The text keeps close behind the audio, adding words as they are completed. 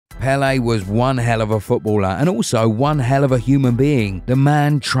Pele was one hell of a footballer and also one hell of a human being. The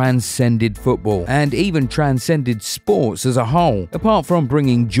man transcended football and even transcended sports as a whole. Apart from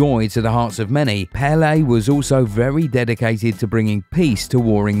bringing joy to the hearts of many, Pele was also very dedicated to bringing peace to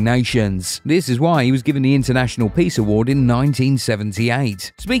warring nations. This is why he was given the International Peace Award in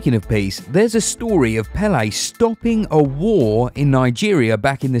 1978. Speaking of peace, there's a story of Pele stopping a war in Nigeria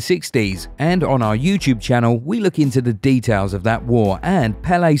back in the 60s, and on our YouTube channel we look into the details of that war and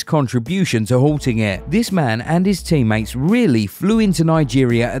Pele's contribution to halting it. This man and his teammates really flew into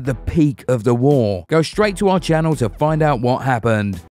Nigeria at the peak of the war. Go straight to our channel to find out what happened.